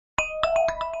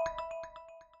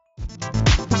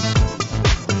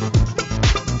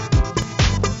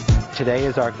today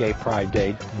is our Gay Pride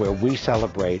Day, where we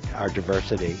celebrate our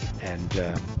diversity and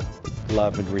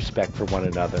love and respect for one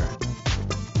another.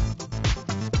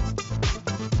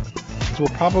 So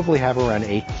we'll probably have around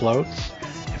 8 floats,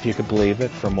 if you could believe it,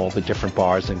 from all the different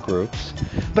bars and groups.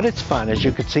 But it's fun. As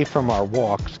you can see from our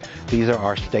walks, these are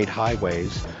our state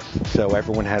highways. So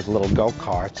everyone has little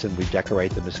go-karts, and we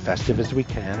decorate them as festive as we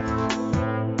can.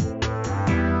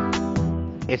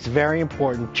 It's very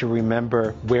important to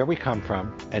remember where we come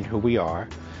from and who we are.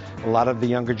 A lot of the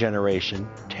younger generation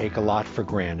take a lot for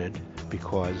granted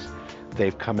because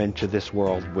they've come into this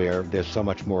world where there's so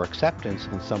much more acceptance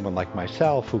than someone like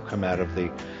myself, who come out of the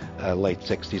late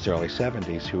 60s, early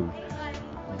 70s, who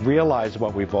realize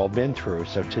what we've all been through.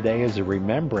 So today is a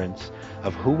remembrance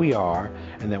of who we are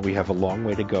and that we have a long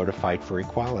way to go to fight for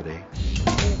equality.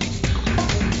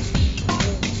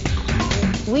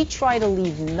 We try to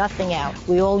leave nothing out.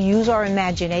 We all use our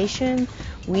imagination.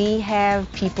 We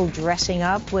have people dressing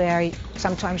up where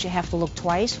sometimes you have to look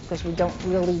twice because we don't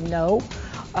really know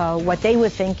what they were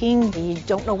thinking. You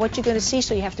don't know what you're going to see,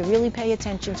 so you have to really pay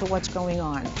attention to what's going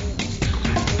on.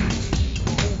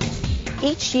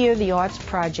 Each year, the Arts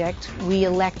Project, we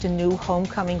elect a new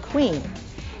homecoming queen.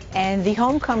 And the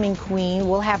homecoming queen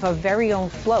will have her very own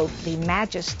float, the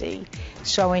Majesty.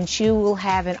 And she will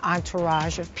have an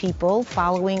entourage of people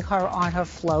following her on her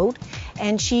float,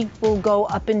 and she will go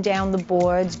up and down the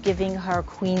boards giving her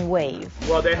queen wave.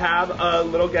 Well, they have a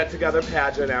little get-together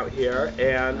pageant out here,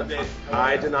 and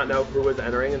I did not know who was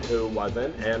entering and who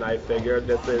wasn't, and I figured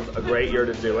this is a great year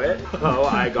to do it. So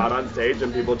I got on stage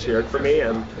and people cheered for me,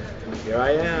 and here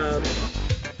I am.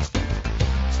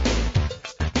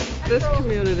 This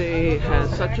community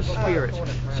has such a spirit,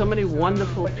 so many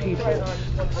wonderful people,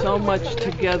 so much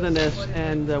togetherness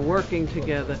and working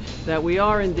together that we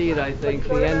are indeed, I think,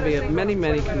 the envy of many,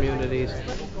 many communities.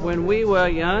 When we were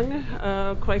young,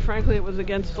 quite frankly, it was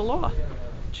against the law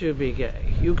to be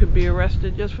gay. You could be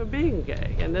arrested just for being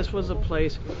gay, and this was a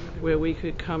place where we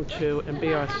could come to and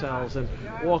be ourselves and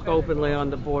walk openly on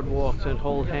the boardwalks and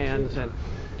hold hands and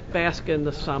bask in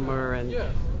the summer and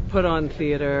put on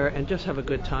theater and just have a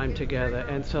good time together.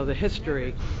 And so the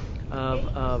history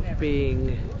of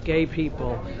being gay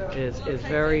people is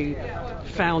very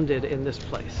founded in this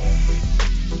place.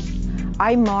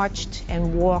 I marched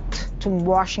and walked to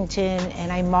Washington, and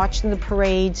I marched in the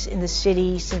parades in the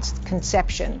city since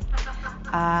conception.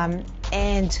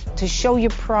 And to show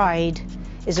your pride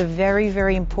is a very,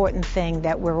 very important thing,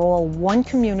 that we're all one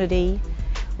community,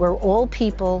 we're all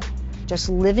people, just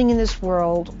living in this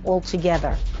world all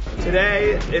together.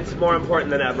 Today, it's more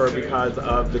important than ever because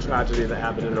of the tragedy that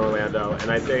happened in Orlando, and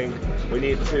I think we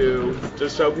need to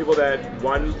just show people that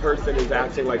one person who's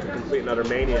acting like a complete and utter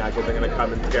maniac isn't going to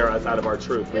come and scare us out of our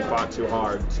truth. We fought too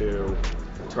hard to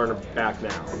turn back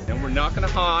now. And we're not going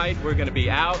to hide. We're going to be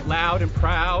out loud and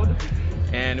proud,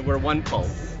 and we're one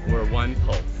pulse. We're one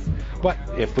pulse. But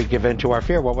if we give in to our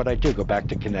fear, what would I do? Go back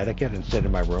to Connecticut and sit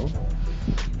in my room?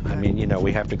 I mean, you know,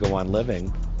 we have to go on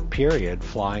living, period,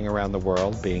 flying around the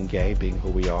world, being gay, being who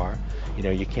we are. You know,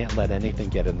 you can't let anything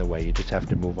get in the way. You just have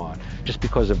to move on. Just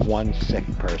because of one sick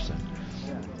person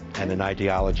and an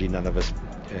ideology none of us,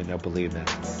 believe in.